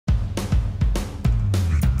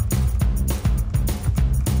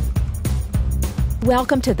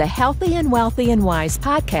Welcome to the Healthy and Wealthy and Wise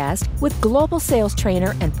podcast with global sales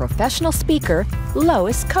trainer and professional speaker,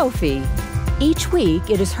 Lois Kofi. Each week,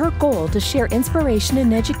 it is her goal to share inspiration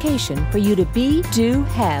and education for you to be, do,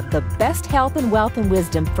 have the best health and wealth and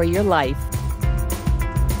wisdom for your life.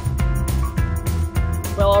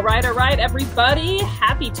 Well, all right, everybody.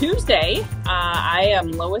 Happy Tuesday. I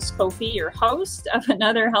am Lois Kofi, your host of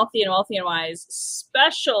another Healthy and Wealthy and Wise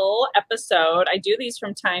special episode. I do these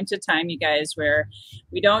from time to time, you guys, where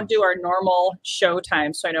we don't do our normal show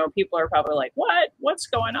time. So I know people are probably like, what's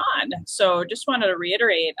going on? So just wanted to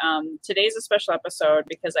reiterate, today's a special episode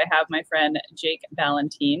because I have my friend Jake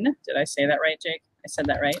Ballentine. Did I say that right, Jake? I said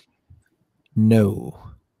that right? No.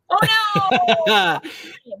 Oh, no!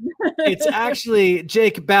 It's actually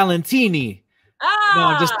Jake Ballentine. No,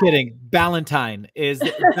 I'm just kidding. Ballentine is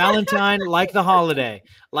Valentine, like the holiday,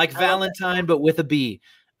 like Valentine, but with a B.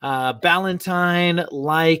 Ballentine,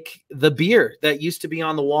 like the beer that used to be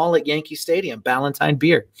on the wall at Yankee Stadium. Ballentine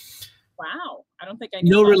beer. Wow. I don't think I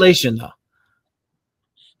knew. No relation, though.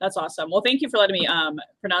 That's awesome. Well, thank you for letting me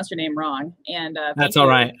pronounce your name wrong. And that's all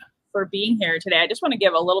right. For being here today. I just want to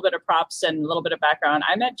give a little bit of props and a little bit of background.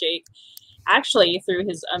 I met Jake actually through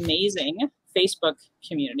his amazing Facebook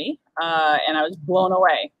community, and I was blown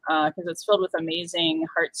away because it's filled with amazing,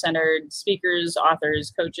 heart-centered speakers,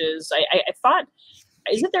 authors, coaches. I thought,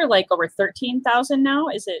 isn't there like over 13,000 now?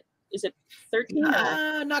 Is it 13?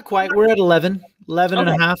 Not quite. We're at 11 okay. and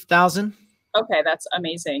a half thousand. Okay, that's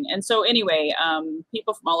amazing. And so anyway,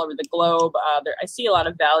 people from all over the globe, I see a lot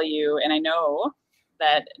of value, and I know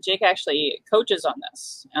that Jake actually coaches on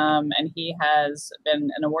this. And he has been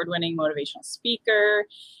an award-winning motivational speaker.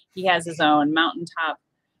 He has his own Mountaintop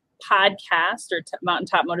podcast or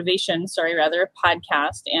Mountaintop Motivation,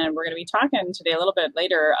 podcast. And we're going to be talking today a little bit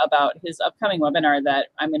later about his upcoming webinar that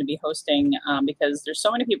I'm going to be hosting because there's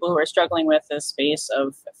so many people who are struggling with this space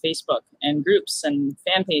of Facebook and groups and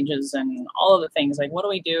fan pages and all of the things. Like, what do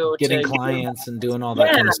we do? Getting clients and doing all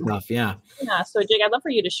that kind of stuff. Yeah. Yeah. So Jake, I'd love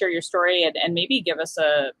for you to share your story and maybe give us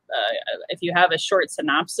if you have a short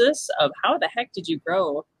synopsis of how the heck did you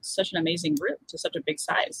grow such an amazing group to such a big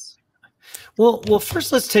size? Well,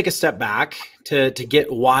 first let's take a step back to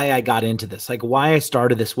get why I got into this, like why I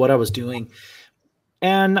started this, what I was doing.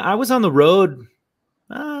 And I was on the road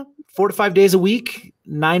 4 to 5 days a week,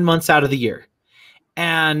 9 months out of the year.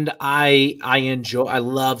 And I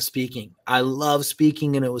love speaking. I love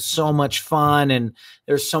speaking, and it was so much fun, and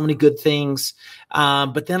there's so many good things.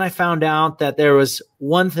 But then I found out that there was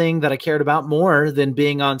one thing that I cared about more than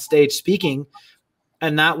being on stage speaking,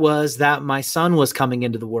 and that was that my son was coming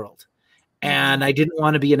into the world. And I didn't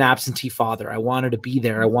want to be an absentee father. I wanted to be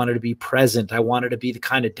there. I wanted to be present. I wanted to be the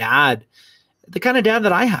kind of dad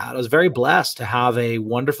that I had. I was very blessed to have a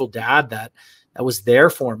wonderful dad that was there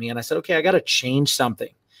for me. And I said, okay, I got to change something.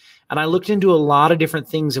 And I looked into a lot of different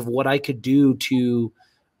things of what I could do to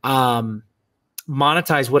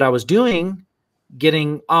monetize what I was doing,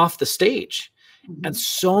 getting off the stage. Mm-hmm. And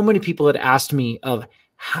so many people had asked me of,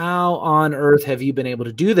 how on earth have you been able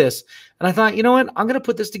to do this? And I thought, you know what? I'm going to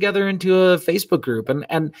put this together into a Facebook group.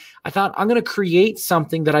 And I thought, I'm going to create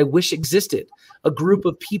something that I wish existed, a group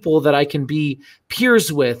of people that I can be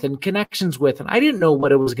peers with and connections with. And I didn't know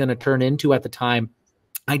what it was going to turn into at the time.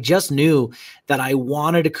 I just knew that I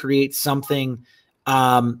wanted to create something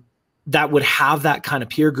that would have that kind of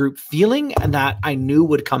peer group feeling and that I knew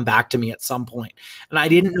would come back to me at some point. And I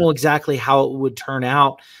didn't know exactly how it would turn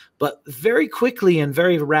out. But very quickly and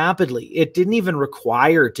very rapidly, it didn't even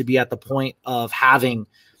require to be at the point of having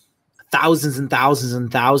thousands and thousands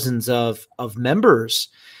and thousands of members.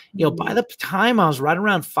 You know, by the time I was right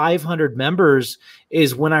around 500 members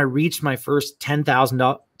is when I reached my first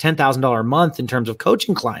 $10,000 a month in terms of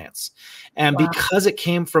coaching clients. And because it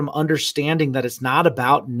came from understanding that it's not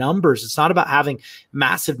about numbers, it's not about having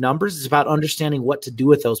massive numbers, it's about understanding what to do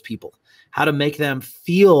with those people, how to make them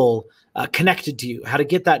feel connected to you, how to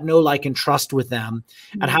get that know, like, and trust with them,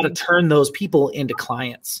 and how to turn those people into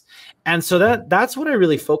clients. And so that's what I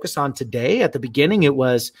really focused on today. At the beginning, it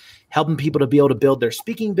was helping people to be able to build their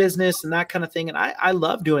speaking business and that kind of thing. And I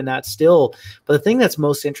love doing that still. But the thing that's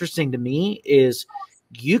most interesting to me is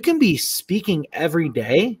you can be speaking every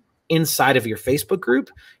day inside of your Facebook group.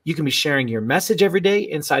 You can be sharing your message every day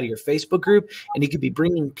inside of your Facebook group, and you could be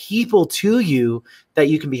bringing people to you that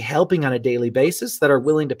you can be helping on a daily basis that are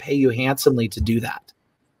willing to pay you handsomely to do that.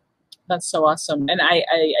 That's so awesome. And I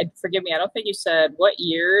forgive me, I don't think you said, what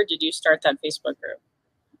year did you start that Facebook group?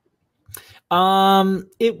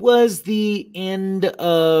 It was the end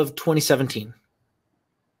of 2017.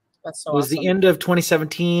 That's so It was awesome. the end of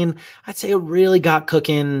 2017. I'd say it really got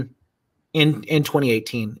cooking in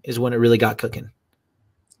 2018 is when it really got cooking.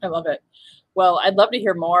 I love it. Well, I'd love to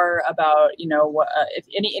hear more about, what, if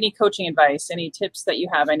any coaching advice, any tips that you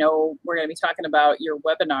have. I know we're going to be talking about your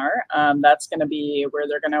webinar. That's going to be where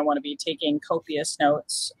they're going to want to be taking copious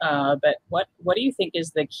notes. But what do you think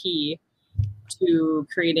is the key to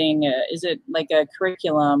creating? Is it like a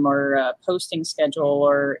curriculum or a posting schedule,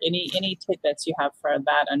 or any tidbits you have for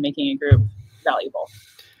that on making a group valuable?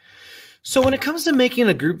 So when it comes to making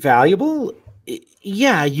a group valuable,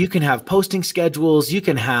 yeah, you can have posting schedules, you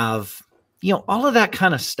can have, all of that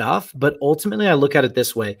kind of stuff. But ultimately, I look at it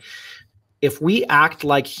this way. If we act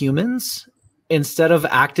like humans instead of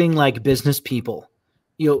acting like business people,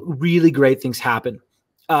 really great things happen.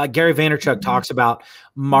 Gary Vaynerchuk talks about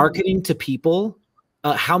marketing to people,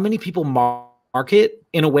 how many people market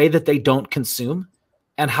in a way that they don't consume,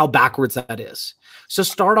 and how backwards that is. So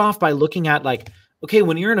start off by looking at like, okay,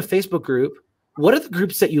 when you're in a Facebook group, what are the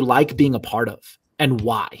groups that you like being a part of and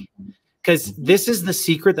why? Because this is the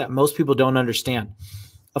secret that most people don't understand.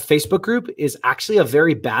 A Facebook group is actually a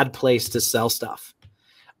very bad place to sell stuff.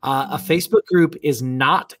 A Facebook group is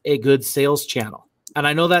not a good sales channel. And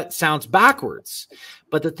I know that sounds backwards,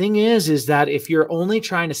 but the thing is that if you're only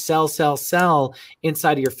trying to sell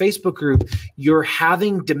inside of your Facebook group, you're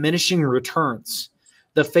having diminishing returns.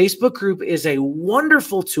 The Facebook group is a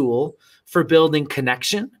wonderful tool for building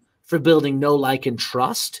connection, for building know, like, and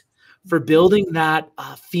trust, for building that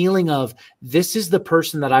feeling of this is the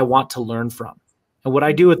person that I want to learn from. And what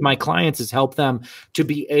I do with my clients is help them to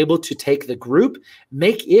be able to take the group,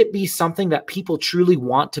 make it be something that people truly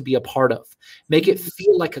want to be a part of, make it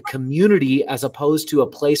feel like a community as opposed to a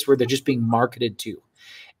place where they're just being marketed to.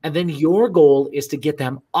 And then your goal is to get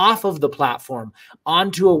them off of the platform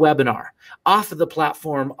onto a webinar, off of the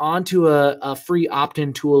platform onto a free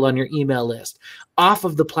opt-in tool on your email list, off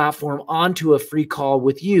of the platform onto a free call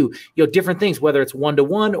with you, different things, whether it's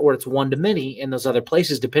one-to-one or it's one-to-many in those other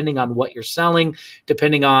places, depending on what you're selling,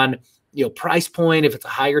 depending on, price point. If it's a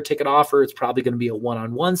higher ticket offer, it's probably going to be a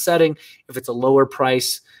one-on-one setting. If it's a lower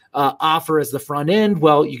price offer as the front end,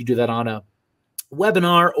 well, you can do that on a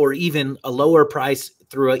webinar or even a lower price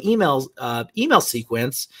through an email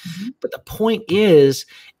sequence. But the point is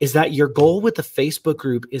that your goal with the Facebook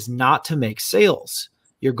group is not to make sales.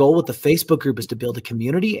 Your goal with the Facebook group is to build a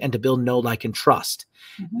community and to build know, like, and trust.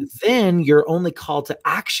 Then your only call to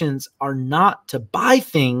actions are not to buy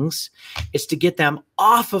things, it's to get them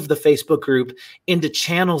off of the Facebook group into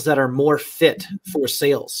channels that are more fit for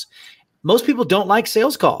sales. Most people don't like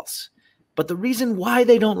sales calls, but the reason why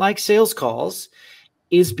they don't like sales calls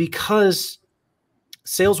is because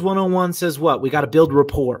Sales 101 says what? We got to build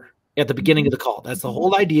rapport at the beginning of the call. That's the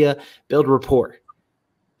whole idea, build rapport.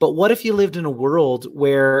 But what if you lived in a world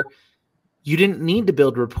where you didn't need to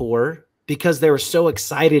build rapport because they were so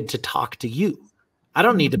excited to talk to you? I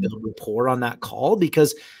don't need to build rapport on that call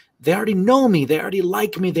because they already know me. They already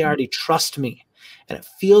like me. They already trust me. And it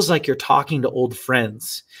feels like you're talking to old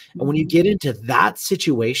friends. And when you get into that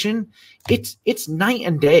situation, it's night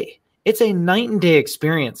and day. It's a night and day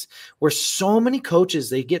experience where so many coaches,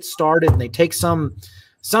 they get started and they take some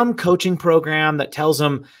coaching program that tells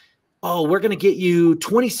them, oh, we're going to get you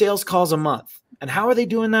 20 sales calls a month. And how are they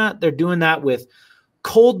doing that? They're doing that with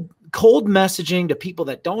cold messaging to people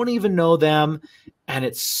that don't even know them. And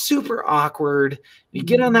it's super awkward. You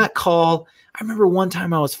get on that call. I remember one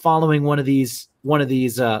time I was following one of these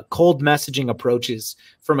cold messaging approaches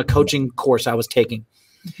from a coaching course I was taking.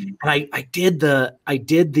 And I did the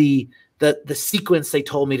sequence they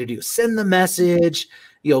told me to do. Send the message,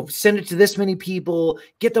 send it to this many people,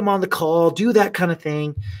 get them on the call, do that kind of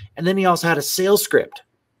thing. And then he also had a sales script.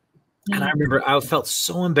 And I remember I felt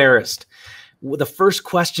so embarrassed. The first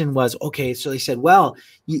question was, okay, so they said, well,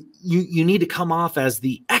 you need to come off as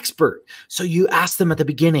the expert. So you ask them at the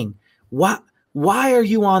beginning, why are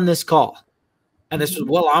you on this call? And this was,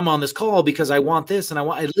 well, I'm on this call because I want this. And I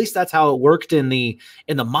want, at least that's how it worked in the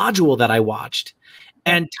module that I watched.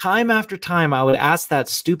 And time after time, I would ask that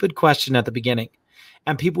stupid question at the beginning.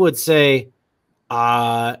 And people would say,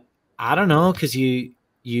 I don't know, because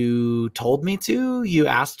you told me to, you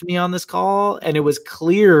asked me on this call. And it was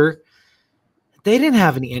clear they didn't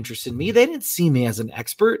have any interest in me. They didn't see me as an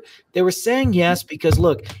expert. They were saying yes because,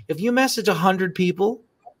 look, if you message 100 people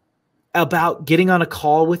about getting on a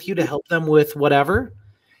call with you to help them with whatever,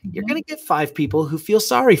 you're going to get 5 people who feel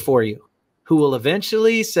sorry for you, who will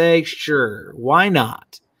eventually say, sure, why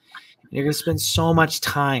not? And you're going to spend so much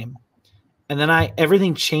time. And then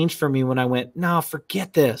everything changed for me when I went, no,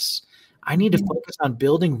 forget this. I need to focus on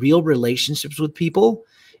building real relationships with people,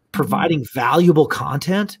 providing valuable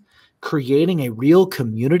content, creating a real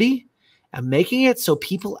community, and making it so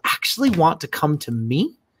people actually want to come to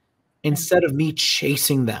me instead of me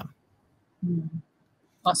chasing them.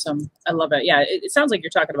 Awesome. I love it. Yeah. It sounds like you're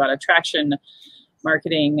talking about attraction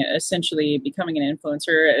marketing, essentially becoming an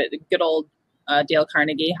influencer. Good old Dale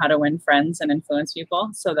Carnegie, How to Win Friends and Influence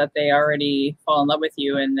People, so that they already fall in love with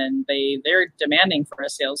you, and then they're demanding for a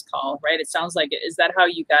sales call, right? It sounds like, is that how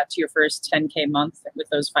you got to your first 10K month with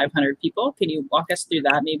those 500 people? Can you walk us through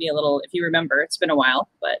that maybe a little, if you remember? It's been a while,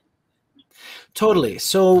 but. Totally.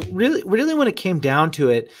 So really when it came down to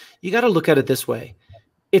it, you got to look at it this way.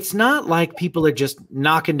 It's not like people are just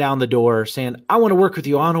knocking down the door saying, I want to work with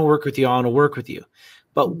you. I want to work with you. I want to work with you.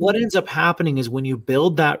 But what ends up happening is when you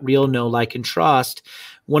build that real know, like, and trust,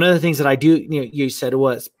 one of the things that I do, you said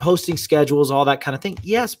was posting schedules, all that kind of thing.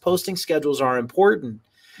 Yes, posting schedules are important.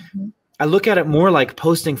 I look at it more like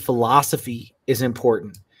posting philosophy is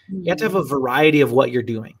important. You have to have a variety of what you're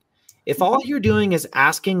doing. If all you're doing is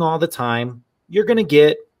asking all the time, you're going to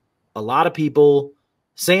get a lot of people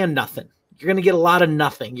saying nothing. You're going to get a lot of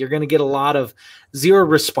nothing. You're going to get a lot of zero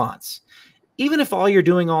response. Even if all you're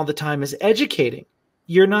doing all the time is educating,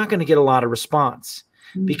 you're not going to get a lot of response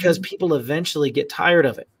because people eventually get tired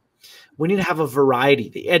of it. We need to have a variety,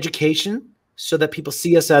 the education, so that people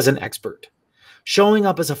see us as an expert, showing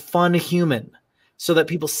up as a fun human so that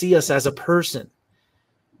people see us as a person,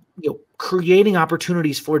 creating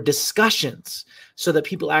opportunities for discussions so that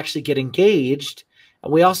people actually get engaged.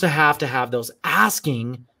 And we also have to have those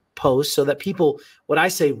asking posts so that people, what I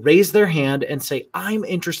say, raise their hand and say, I'm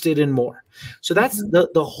interested in more. So that's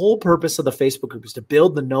the whole purpose of the Facebook group, is to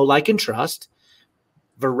build the know, like, and trust,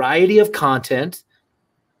 variety of content,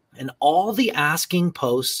 and all the asking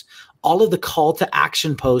posts, all of the call to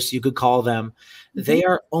action posts, you could call them. They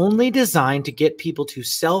are only designed to get people to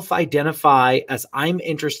self-identify as, I'm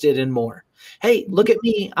interested in more. Hey, look at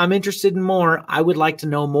me. I'm interested in more. I would like to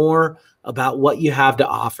know more about what you have to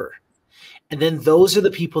offer. And then those are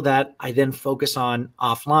the people that I then focus on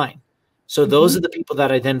offline. So those are the people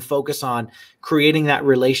that I then focus on creating that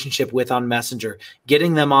relationship with on Messenger,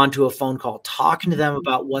 getting them onto a phone call, talking to them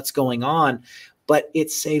about what's going on. But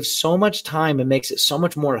it saves so much time and makes it so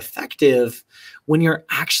much more effective when you're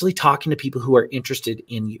actually talking to people who are interested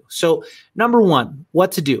in you. So number one,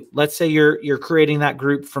 what to do? Let's say you're creating that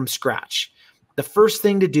group from scratch. The first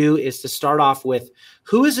thing to do is to start off with,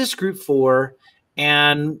 who is this group for,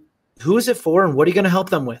 and who is it for, and what are you going to help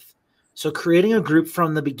them with? So creating a group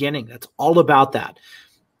from the beginning, that's all about that.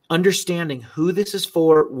 Understanding who this is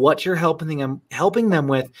for, what you're helping them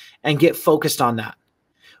with, and get focused on that.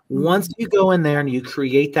 Once you go in there and you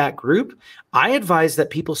create that group, I advise that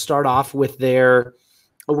people start off with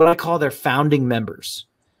what I call their founding members.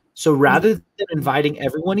 So rather than inviting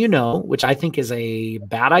everyone you know, which I think is a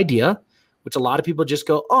bad idea, which a lot of people just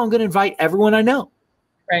go, oh, I'm going to invite everyone I know.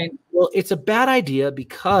 Right. Well, it's a bad idea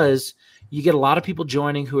because you get a lot of people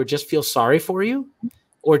joining who just feel sorry for you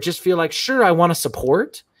or just feel like, sure, I want to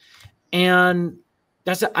support. And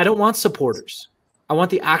I don't want supporters. I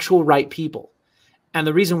want the actual right people. And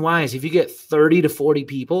the reason why is if you get 30 to 40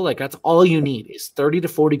 people, like that's all you need is 30 to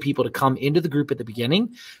 40 people to come into the group at the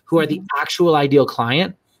beginning who are the actual ideal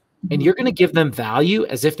client. And you're going to give them value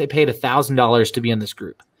as if they paid $1,000 to be in this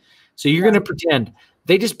group. So you're going to pretend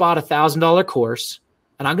they just bought a $1,000 course,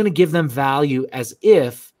 and I'm going to give them value as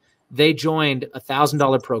if they joined a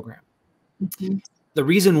 $1,000 program. The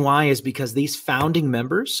reason why is because these founding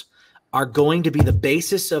members are going to be the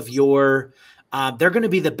basis of your they're going to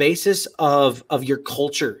be the basis of your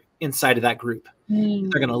culture inside of that group. They're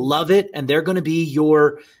going to love it, and they're going to be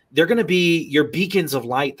your beacons of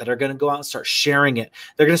light that are going to go out and start sharing it.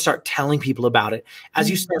 They're going to start telling people about it. As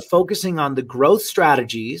you start focusing on the growth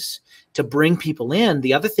strategies to bring people in,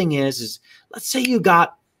 the other thing is let's say you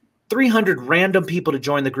got 300 random people to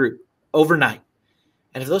join the group overnight.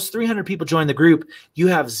 And if those 300 people join the group, you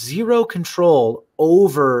have zero control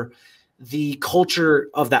over the culture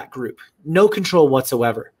of that group. No control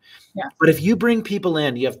whatsoever. Yeah. But if you bring people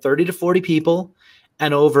in, you have 30 to 40 people,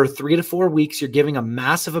 and over 3 to 4 weeks, you're giving them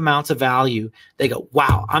massive amounts of value. They go,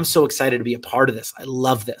 wow, I'm so excited to be a part of this. I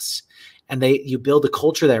love this. And you build a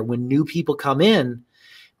culture there. When new people come in,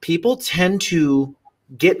 people tend to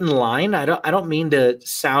get in line. I don't mean to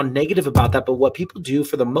sound negative about that, but what people do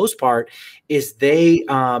for the most part is they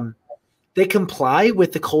comply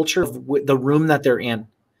with the culture of the room that they're in.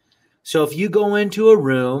 So if you go into a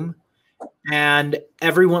room and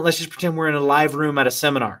everyone, let's just pretend we're in a live room at a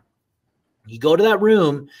seminar. You go to that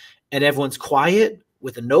room and everyone's quiet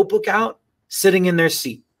with a notebook out, sitting in their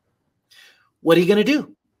seat. What are you going to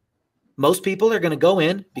do? Most people are going to go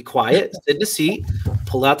in, be quiet, sit in a seat,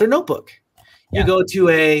 pull out their notebook. You go to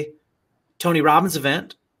a Tony Robbins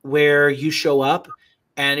event where you show up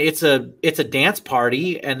and it's a dance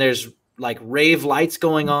party, and there's like rave lights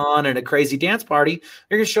going on and a crazy dance party,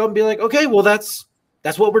 you're going to show up and be like, okay, well, that's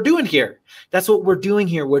what we're doing here. That's what we're doing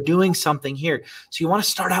here. We're doing something here. So you want to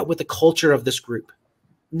start out with the culture of this group.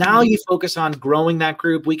 Now you focus on growing that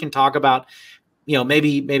group. We can talk about,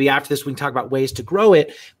 maybe after this, we can talk about ways to grow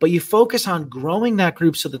it, but you focus on growing that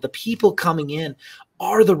group so that the people coming in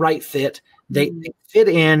are the right fit. They fit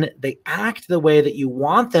in, they act the way that you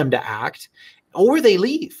want them to act, or they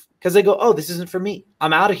leave because they go, oh, this isn't for me.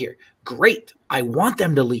 I'm out of here. Great. I want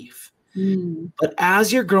them to leave. But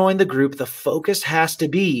as you're growing the group, the focus has to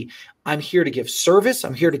be, I'm here to give service.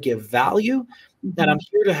 I'm here to give value. And I'm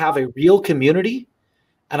here to have a real community.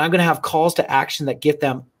 And I'm going to have calls to action that get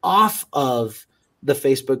them off of the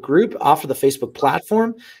Facebook group, off of the Facebook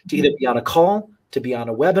platform, to either be on a call, to be on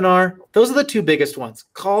a webinar. Those are the two biggest ones: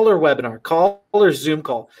 call or webinar, call or Zoom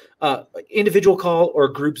call, individual call or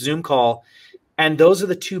group Zoom call. And those are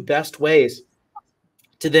the two best ways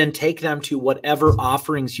to then take them to whatever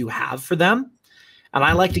offerings you have for them. And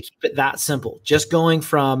I like to keep it that simple. Just going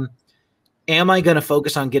from, am I going to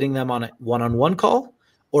focus on getting them on a one-on-one call,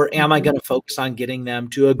 or am I going to focus on getting them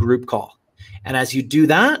to a group call? And as you do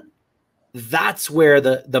that, that's where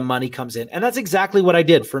the money comes in. And that's exactly what I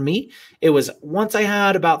did. For me, it was once I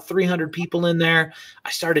had about 300 people in there,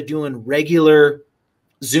 I started doing regular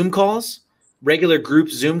Zoom calls, regular group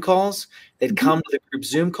Zoom calls. They'd come to the group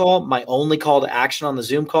Zoom call. My only call to action on the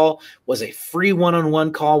Zoom call was a free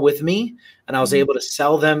one-on-one call with me. And I was able to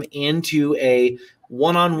sell them into a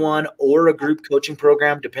one-on-one or a group coaching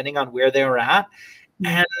program, depending on where they were at.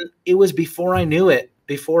 And it was before I knew it.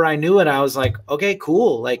 I was like, okay,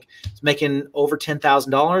 cool. Like, it's making over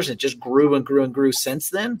 $10,000. It just grew and grew and grew since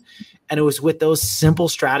then. And it was with those simple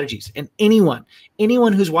strategies. And anyone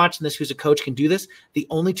who's watching this, who's a coach, can do this. The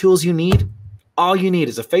only tools you need, all you need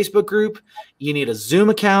is a Facebook group. You need a Zoom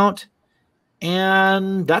account.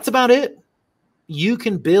 And that's about it. You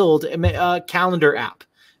can build a calendar app.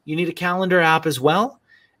 You need a calendar app as well.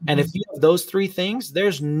 And if you have those three things,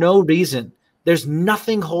 there's no reason, there's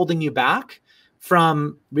nothing holding you back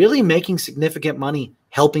from really making significant money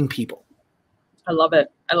helping people. I love it.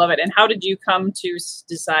 And how did you come to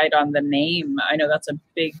decide on the name? I know that's a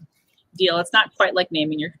big deal. It's not quite like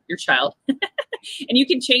naming your child. And you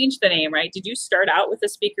can change the name, right? Did you start out with the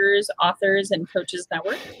Speakers, Authors, and Coaches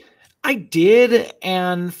Network? I did.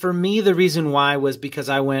 And for me, the reason why was because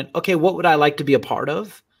I went, okay, what would I like to be a part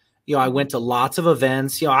of? I went to lots of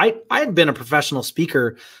events. I had been a professional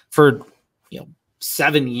speaker for,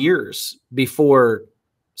 7 years before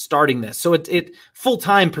starting this. So it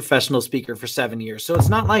full-time professional speaker for 7 years. So it's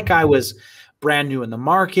not like I was brand new in the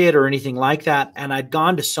market or anything like that. And I'd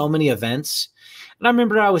gone to so many events. And I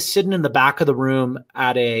remember I was sitting in the back of the room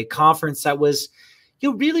at a conference that was,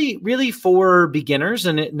 really, really for beginners,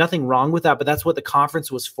 and nothing wrong with that, but that's what the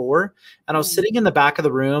conference was for. And I was sitting in the back of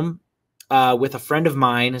the room with a friend of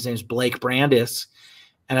mine. His name's Blake Brandis.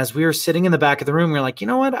 And as we were sitting in the back of the room, we were like, you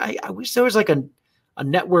know what? I wish there was like a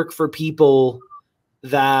network for people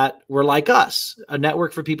that were like us, a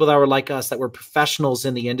network for people that were like us, that were professionals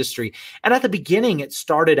in the industry. And at the beginning, it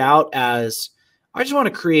started out as, I just want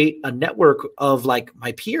to create a network of like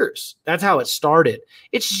my peers. That's how it started.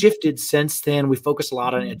 It's shifted since then. We focus a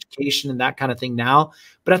lot on education and that kind of thing now.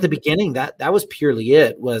 But at the beginning, that was purely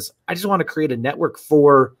it. Was I just want to create a network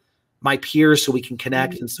for my peers so we can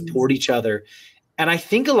connect and support each other. And I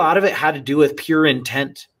think a lot of it had to do with pure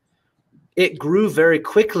intent. It grew very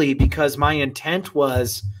quickly because my intent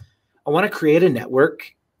was, I want to create a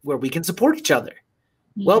network where we can support each other.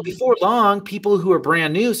 Well, before long, people who are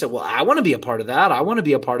brand new said, well, I want to be a part of that. I want to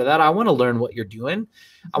be a part of that. I want to learn what you're doing.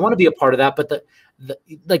 I want to be a part of that.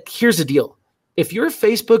 But here's the deal. If your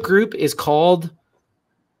Facebook group is called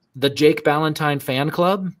the Jake Ballentine Fan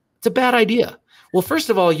Club, it's a bad idea. Well, first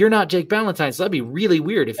of all, you're not Jake Ballentine, so that'd be really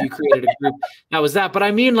weird if you created a group that was that. But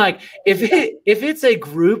I mean, like, if it's a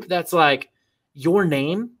group that's like your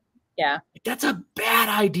name, yeah, that's a bad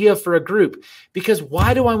idea for a group. Because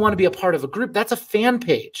why do I want to be a part of a group? That's a fan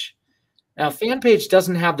page. Now, a fan page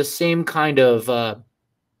doesn't have the same kind of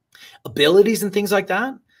abilities and things like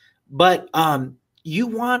that. But you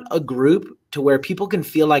want a group to where people can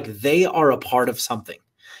feel like they are a part of something.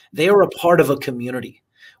 They are a part of a community.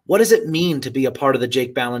 What does it mean to be a part of the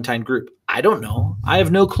Jake Ballentine group? I don't know. I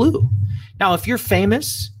have no clue. Now, if you're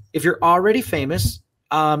famous, if you're already famous,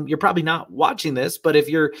 you're probably not watching this, but if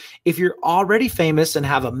you're already famous and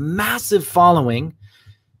have a massive following,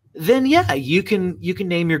 then yeah, you can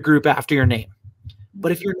name your group after your name.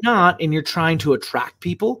 But if you're not and you're trying to attract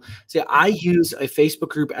people, see, I use a Facebook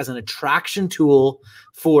group as an attraction tool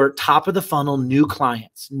for top of the funnel new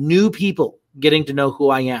clients, new people getting to know who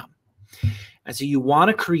I am. And so you want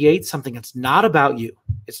to create something that's not about you.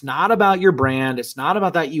 It's not about your brand. It's not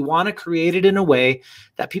about that. You want to create it in a way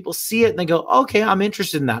that people see it and they go, okay, I'm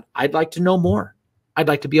interested in that. I'd like to know more. I'd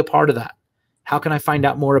like to be a part of that. How can I find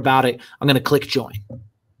out more about it? I'm going to click join.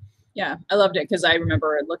 Yeah, I loved it because I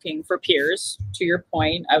remember looking for peers. To your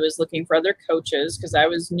point, I was looking for other coaches because I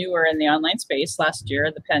was newer in the online space last year,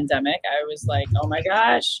 the pandemic. I was like, oh my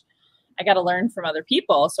gosh, I got to learn from other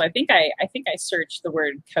people. So I think I searched the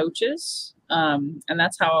word coaches, and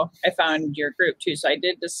that's how I found your group too. So I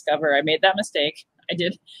did discover, I made that mistake. I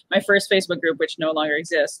did my first Facebook group, which no longer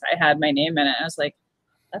exists. I had my name in it. I was like,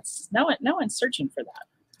 that's no one's searching for that.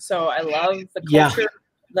 So I love the culture. Yeah.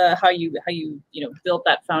 How you built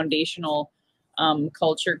that foundational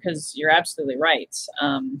culture, because you're absolutely right.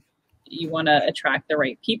 You want to attract the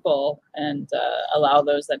right people and really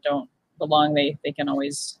those that don't belong, they can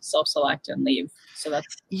always self-select and leave. So that's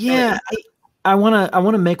I want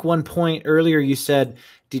to make one point. Earlier you said,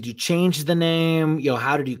 did you change the name?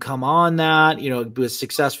 How did you come on that? It was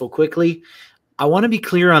successful quickly. I want to be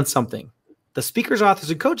clear on something. The Speakers, Authors,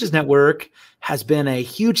 and Coaches Network has been a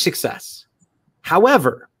huge success.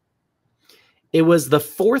 However, it was the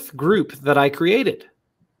fourth group that I created.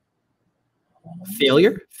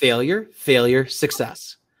 Failure, failure, failure,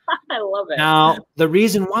 success. I love it. Now, the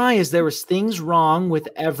reason why is there was things wrong with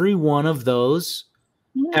every one of those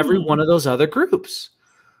other groups.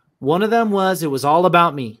 One of them was, it was all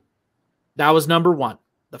about me. That was number one.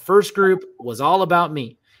 The first group was all about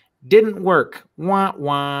me. Didn't work. Wah,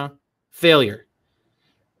 wah. Failure.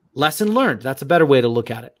 Lesson learned. That's a better way to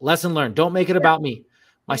look at it. Lesson learned. Don't make it about me.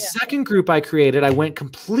 My second group I created, I went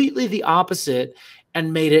completely the opposite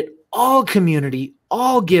and made it all community,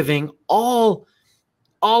 all giving, all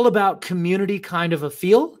about community kind of a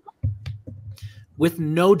feel, with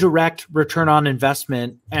no direct return on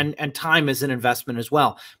investment, and time is an investment as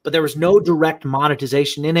well. But there was no direct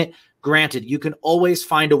monetization in it. Granted, you can always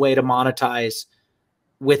find a way to monetize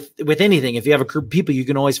with anything. If you have a group of people, you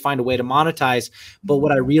can always find a way to monetize. But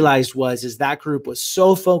what I realized is that group was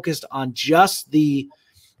so focused on just the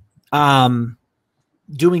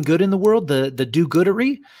doing good in the world, the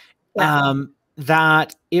do-goodery,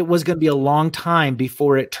 that it was going to be a long time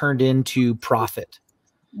before it turned into profit.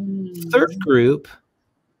 Third group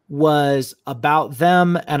was about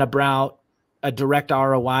them and about a direct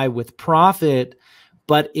ROI with profit,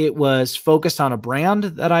 but it was focused on a brand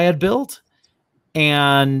that I had built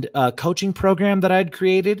and a coaching program that I'd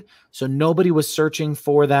created. So nobody was searching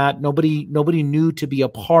for that. Nobody knew to be a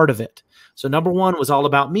part of it. So number one was all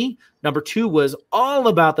about me. Number two was all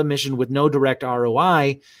about the mission with no direct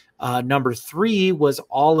ROI. Number three was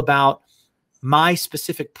all about my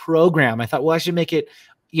specific program. I thought, well, I should make it,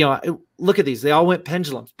 look at these. They all went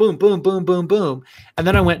pendulums. Boom, boom, boom, boom, boom. And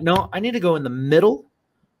then I went, no, I need to go in the middle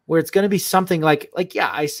where it's going to be something like,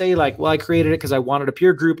 I say well, I created it because I wanted a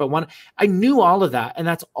peer group. I knew all of that, and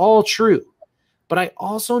that's all true. But I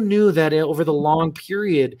also knew that over the long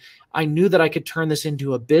period, I knew that I could turn this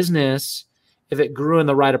into a business if it grew in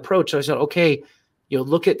the right approach. So I said, okay,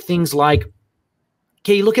 look at things like,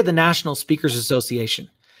 you look at the National Speakers Association.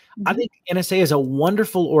 I think NSA is a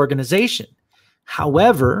wonderful organization.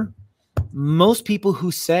 However, most people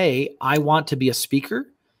who say, I want to be a speaker,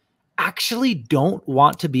 actually don't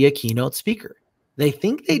want to be a keynote speaker. They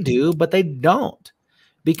think they do, but they don't,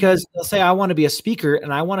 because they'll say, I want to be a speaker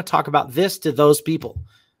and I want to talk about this to those people.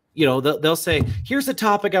 They'll say, here's the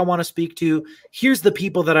topic I want to speak to. Here's the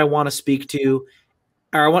people that I want to speak to.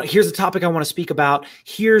 Or here's the topic I want to speak about.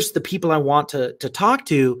 Here's the people I want to talk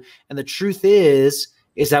to. And the truth is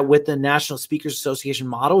that with the National Speakers Association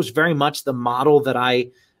model, it's very much the model that I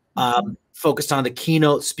focused on, the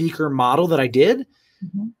keynote speaker model that I did.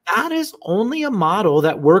 That is only a model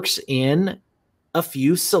that works in a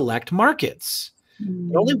few select markets.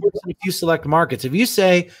 It only works in a few select markets. If you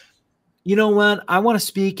say, you know what, I want to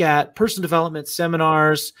speak at personal development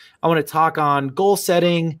seminars, I want to talk on goal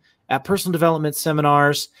setting at personal development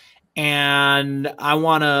seminars, and I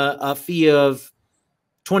want a fee of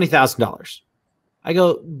 $20,000. I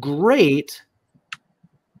go, great.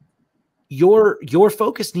 Your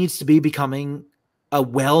focus needs to be becoming a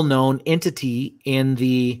well-known entity in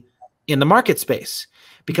the market space,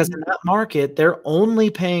 because in that market, they're only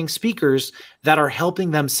paying speakers that are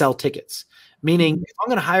helping them sell tickets. Meaning, if I'm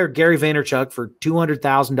going to hire Gary Vaynerchuk for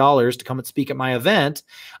 $200,000 to come and speak at my event,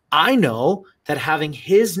 I know that having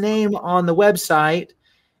his name on the website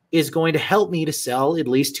is going to help me to sell at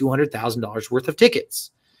least $200,000 worth of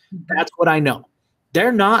tickets. That's what I know.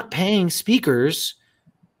 They're not paying speakers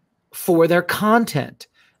for their content.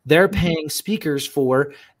 They're paying speakers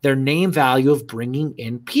for their name value of bringing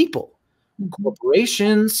in people.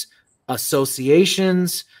 corporations,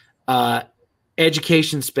 associations,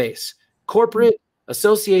 education space, corporate,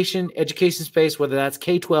 association, education space, whether that's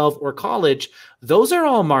K-12 or college. Those are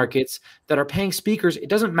all markets that are paying speakers. It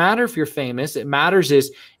doesn't matter if you're famous. It matters is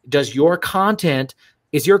your content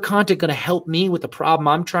going to help me with the problem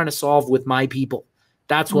I'm trying to solve with my people?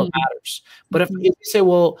 That's what matters. But if you say,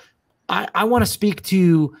 well, I want to speak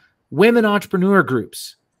to women entrepreneur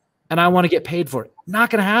groups and I want to get paid for it, not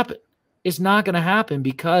going to happen. It's not going to happen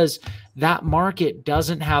because that market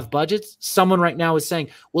doesn't have budgets. Someone right now is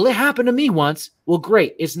saying, well, it happened to me once. Well,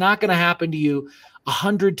 great. It's not going to happen to you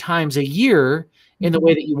 100 times a year in the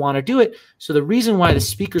way that you want to do it. So the reason why the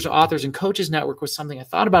Speakers, Authors, and Coaches Network was something I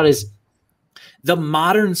thought about is the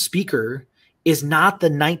modern speaker is not the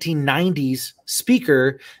 1990s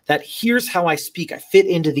speaker that here's how I speak. I fit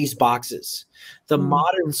into these boxes. The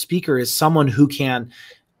modern speaker is someone who can,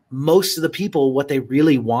 most of the people, what they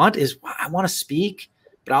really want is, I want to speak,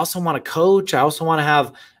 but I also want to coach. I also want to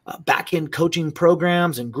have back-end coaching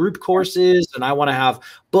programs and group courses, and I want to have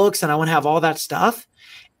books, and I want to have all that stuff.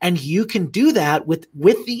 And you can do that with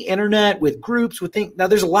the internet, with groups, with things. Now,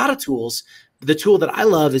 there's a lot of tools. The tool that I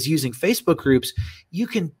love is using Facebook groups. You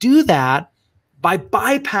can do that by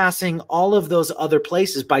bypassing all of those other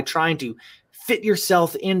places, by trying to fit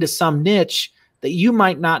yourself into some niche that you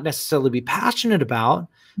might not necessarily be passionate about.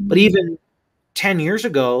 But even 10 years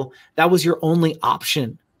ago, that was your only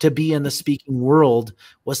option to be in the speaking world,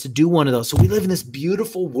 was to do one of those. So we live in this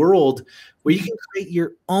beautiful world where you can create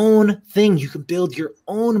your own thing. You can build your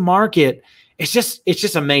own market. It's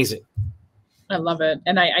just amazing. I love it.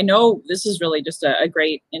 And I know this is really just a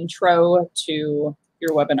great intro to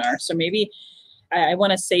your webinar. So maybe I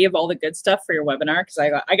want to save all the good stuff for your webinar because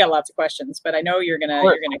I got lots of questions, but I know you're gonna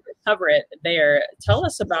cover it there. Tell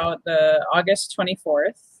us about the August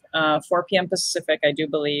 24th, 4 p.m. Pacific, I do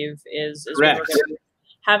believe, is when we're gonna be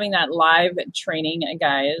having that live training,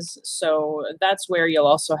 guys. So that's where you'll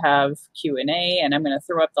also have Q&A, and I'm going to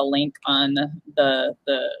throw up the link on the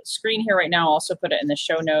screen here right now. I'll also put it in the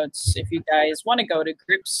show notes. If you guys want to go to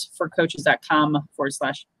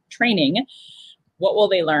groupsforcoaches.com/training, what will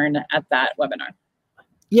they learn at that webinar?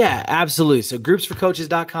 Yeah, absolutely. So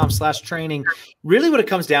groupsforcoaches.com/training. Really what it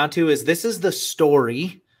comes down to is this is the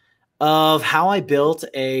story of how I built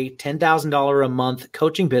a $10,000 a month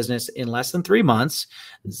coaching business in less than 3 months,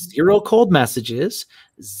 0 cold messages,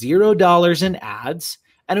 $0 in ads.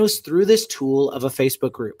 And it was through this tool of a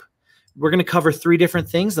Facebook group. We're going to cover 3 different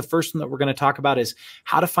things. The first one that we're going to talk about is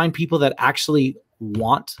how to find people that actually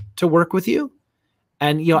want to work with you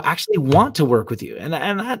and, actually want to work with you. And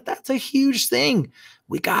that's a huge thing.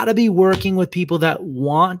 We got to be working with people that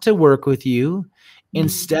want to work with you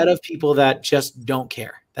instead of people that just don't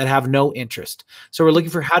care, that have no interest. So we're looking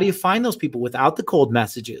for, how do you find those people without the cold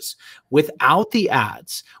messages, without the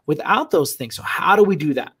ads, without those things? So how do we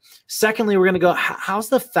do that? Secondly, we're going to go, how's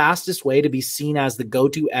the fastest way to be seen as the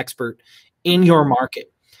go-to expert in your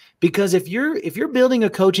market? Because if you're building a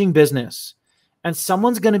coaching business and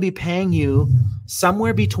someone's going to be paying you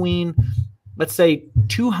somewhere between, let's say,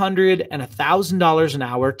 $200 and $1,000 an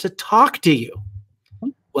hour to talk to you,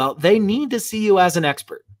 well, they need to see you as an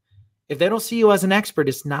expert. If they don't see you as an expert,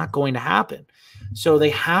 it's not going to happen. So they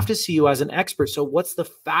have to see you as an expert. So what's the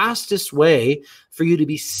fastest way for you to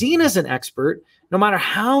be seen as an expert, no matter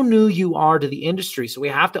how new you are to the industry? So we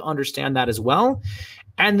have to understand that as well.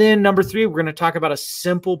 And then number 3, we're going to talk about a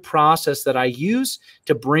simple process that I use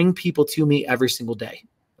to bring people to me every single day.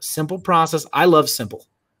 A simple process. I love simple.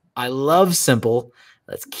 I love simple.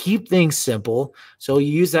 Let's keep things simple. So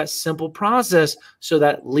you use that simple process so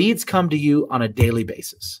that leads come to you on a daily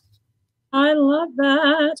basis. I love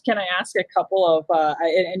that. Can I ask a couple of,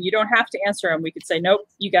 and you don't have to answer them. We could say, nope,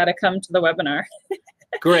 you got to come to the webinar.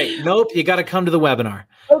 Great. Nope, you got to come to the webinar.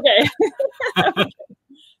 Okay.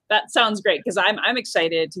 That sounds great, because I'm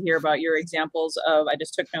excited to hear about your examples of, I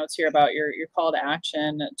just took notes here about your call to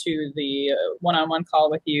action to the one-on-one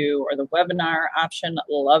call with you or the webinar option.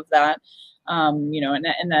 Love that. And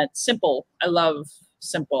that simple, I love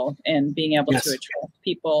simple and being able to attract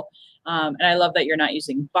people. And I love that you're not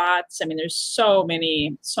using bots. I mean, there's so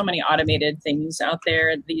many automated things out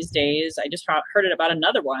there these days. I just heard it about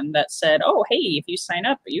another one that said, oh, hey, if you sign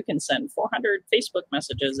up, you can send 400 Facebook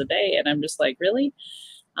messages a day. And I'm just like, really?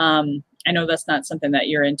 I know that's not something that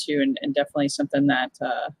you're into, and definitely something that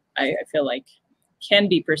I feel like can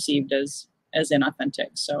be perceived as inauthentic.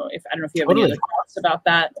 So I don't know if you have any other thoughts about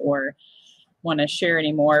that or want to share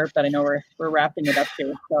any more, but I know we're wrapping it up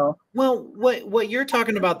here. So, well, what you're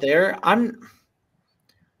talking about there, I'm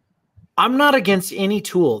not against any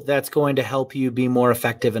tool that's going to help you be more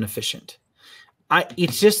effective and efficient.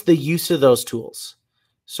 It's just the use of those tools.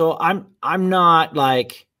 So I'm not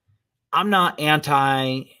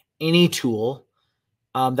anti any tool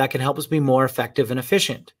that can help us be more effective and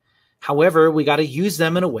efficient. However, we got to use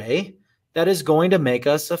them in a way that is going to make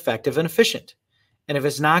us effective and efficient. And if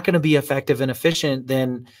it's not going to be effective and efficient,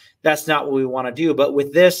 then that's not what we want to do. But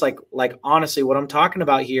with this, like honestly, what I'm talking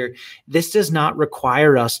about here, this does not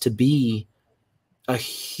require us to be a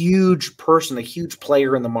huge person, a huge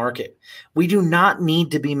player in the market. We do not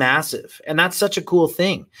need to be massive. And that's such a cool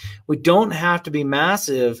thing. We don't have to be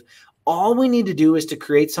massive. All we need to do is to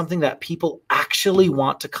create something that people actually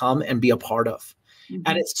want to come and be a part of. Mm-hmm.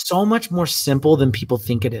 And it's so much more simple than people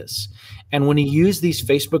think it is. And when you use these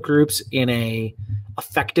Facebook groups in a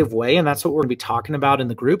effective way, and that's what we're going to be talking about in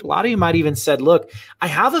the group, a lot of you might even said, look, I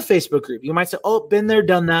have a Facebook group. You might say, oh, been there,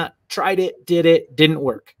 done that, tried it, did it, didn't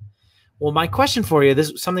work. Well, my question for you,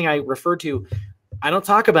 this is something I refer to. I don't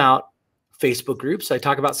talk about Facebook groups. I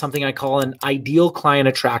talk about something I call an ideal client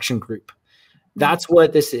attraction group. That's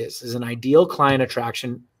what this is an ideal client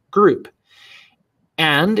attraction group.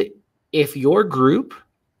 And if your group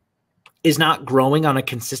is not growing on a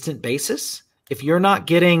consistent basis, if you're not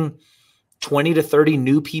getting 20 to 30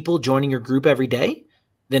 new people joining your group every day,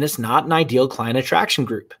 then it's not an ideal client attraction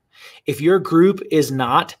group. If your group is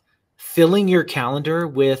not filling your calendar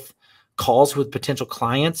with calls with potential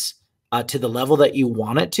clients to the level that you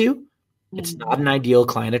want it to, it's not an ideal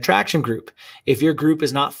client attraction group. If your group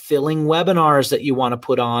is not filling webinars that you want to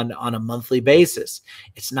put on a monthly basis,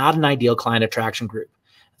 it's not an ideal client attraction group.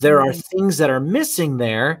 There are things that are missing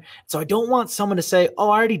there. So I don't want someone to say, oh,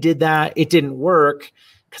 I already did that, it didn't work,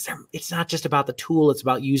 because it's not just about the tool. It's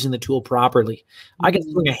about using the tool properly. I can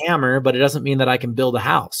swing a hammer, but it doesn't mean that I can build a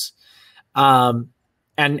house. And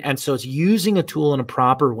so it's using a tool in a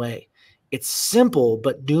proper way. It's simple,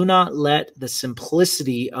 but do not let the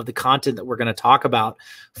simplicity of the content that we're going to talk about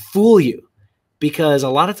fool you, because a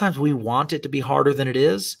lot of times we want it to be harder than it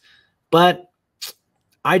is. But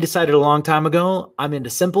I decided a long time ago, I'm into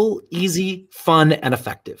simple, easy, fun, and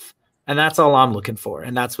effective. And that's all I'm looking for.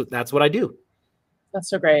 And that's what I do. That's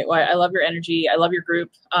so great. Well, I love your energy. I love your group.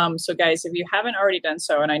 So guys, if you haven't already done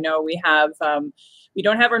so, and I know we have, we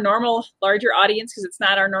don't have our normal larger audience because it's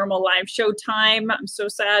not our normal live show time. I'm so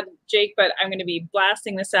sad, Jake, but I'm going to be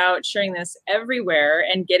blasting this out, sharing this everywhere,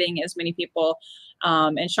 and getting as many people.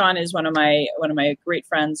 And Sean is one of my great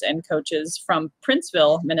friends and coaches from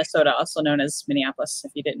Princeville, Minnesota, also known as Minneapolis,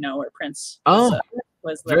 if you didn't know where Prince was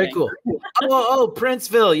living. Very cool. Oh,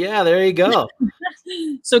 Princeville. Yeah, there you go.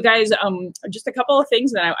 So guys, just a couple of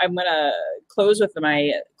things that I'm going to close with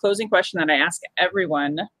my closing question that I ask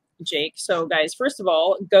everyone, Jake. So guys, first of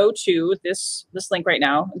all, go to this link right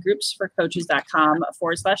now,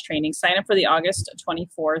 groupsforcoaches.com/training, sign up for the August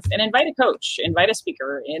 24th and invite a coach, invite a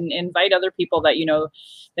speaker, and invite other people that you know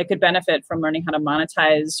that could benefit from learning how to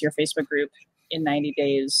monetize your Facebook group in 90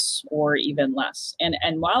 days or even less.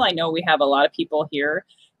 And while I know we have a lot of people here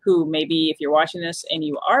who maybe if you're watching this and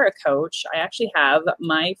you are a coach, I actually have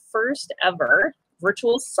my first ever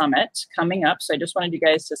virtual summit coming up. So I just wanted you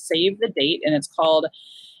guys to save the date, and it's called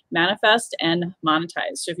Manifest and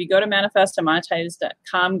Monetize. So if you go to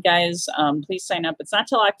manifestandmonetize.com, guys, please sign up. It's not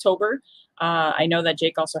till October. I know that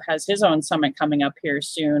Jake also has his own summit coming up here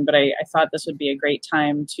soon, but I thought this would be a great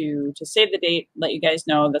time to save the date, let you guys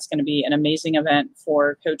know that's going to be an amazing event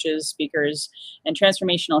for coaches, speakers, and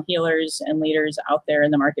transformational healers and leaders out there in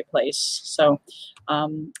the marketplace. So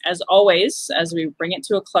as always, as we bring it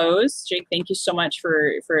to a close, Jake, thank you so much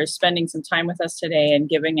for spending some time with us today and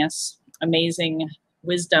giving us amazing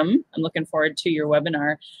wisdom. I'm looking forward to your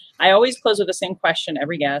webinar. I always close with the same question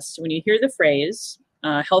every guest. When you hear the phrase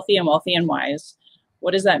healthy and wealthy and wise,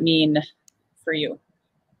 what does that mean for you?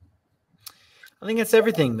 I think it's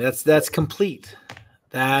everything. That's complete.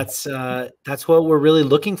 That's what we're really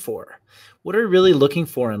looking for. What are we really looking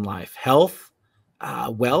for in life? Health,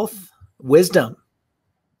 wealth, wisdom.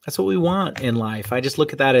 That's what we want in life. I just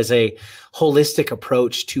look at that as a holistic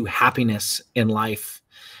approach to happiness in life.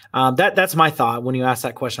 That's my thought when you ask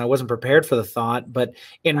that question. I wasn't prepared for the thought, but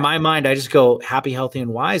in my mind, I just go happy, healthy,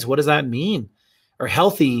 and wise. What does that mean? Or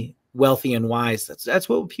healthy, wealthy, and wise. That's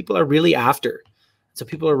what people are really after. So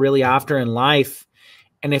people are really after in life.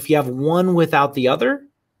 And if you have one without the other,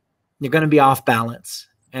 you're going to be off balance.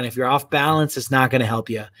 And if you're off balance, it's not going to help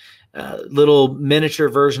you. Little miniature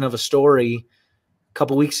version of a story. A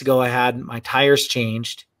couple weeks ago, I had my tires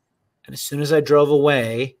changed. And as soon as I drove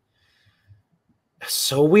away,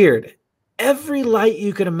 so weird. Every light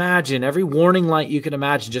you could imagine, every warning light you could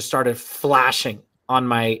imagine just started flashing on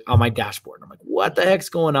my dashboard. I'm like, what the heck's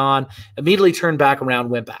going on? Immediately turned back around,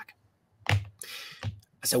 went back.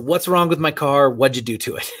 I said, what's wrong with my car? What'd you do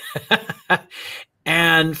to it?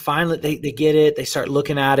 And finally they get it. They start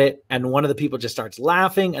looking at it. And one of the people just starts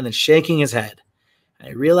laughing and then shaking his head. And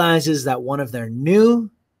he realizes that one of their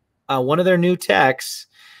new techs,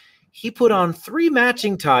 he put on 3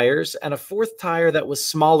 matching tires and a 4th tire that was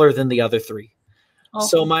smaller than the other 3. Oh.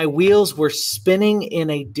 So my wheels were spinning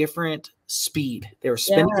in a different speed. They were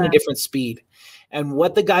spinning in a different speed. And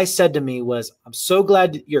what the guy said to me was, I'm so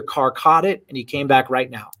glad your car caught it and you came back right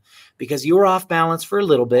now, because you were off balance for a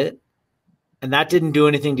little bit and that didn't do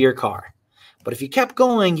anything to your car. But if you kept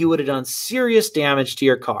going, you would have done serious damage to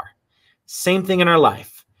your car. Same thing in our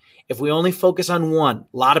life. If we only focus on one,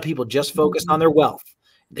 a lot of people just focus on their wealth.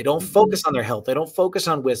 They don't focus on their health. They don't focus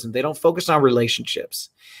on wisdom. They don't focus on relationships.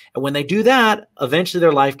 And when they do that, eventually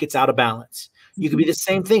their life gets out of balance. You could be the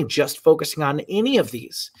same thing, just focusing on any of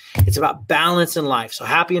these. It's about balance in life. So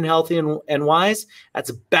happy and healthy and wise, that's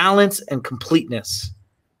balance and completeness.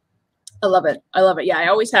 I love it. I love it. Yeah, I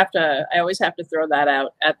always have to throw that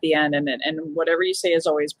out at the end, and whatever you say is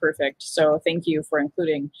always perfect. So thank you for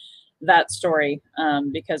including that story,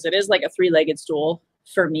 because it is like a 3-legged stool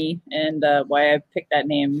for me, and why I picked that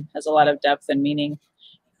name has a lot of depth and meaning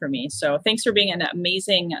for me. So thanks for being an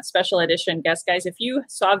amazing special edition guest, guys. If you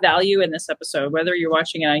saw value in this episode, whether you're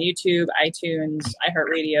watching it on YouTube, iTunes,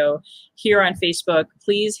 iHeartRadio, here on Facebook,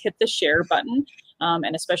 please hit the share button.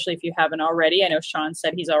 And especially if you haven't already, I know Sean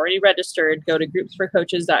said he's already registered. Go to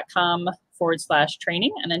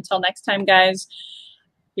groupsforcoaches.com/training. And until next time, guys,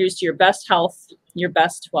 here's to your best health, your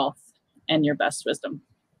best wealth, and your best wisdom.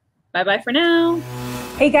 Bye-bye for now.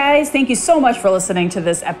 Hey guys, thank you so much for listening to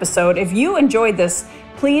this episode. If you enjoyed this,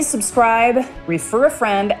 please subscribe, refer a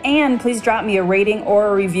friend, and please drop me a rating or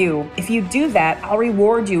a review. If you do that, I'll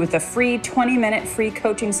reward you with a free 20-minute free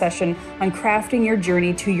coaching session on crafting your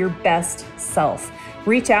journey to your best self.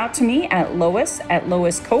 Reach out to me at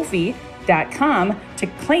lois@loiscoffee.com to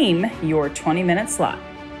claim your 20-minute slot.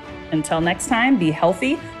 Until next time, be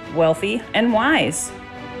healthy, wealthy, and wise.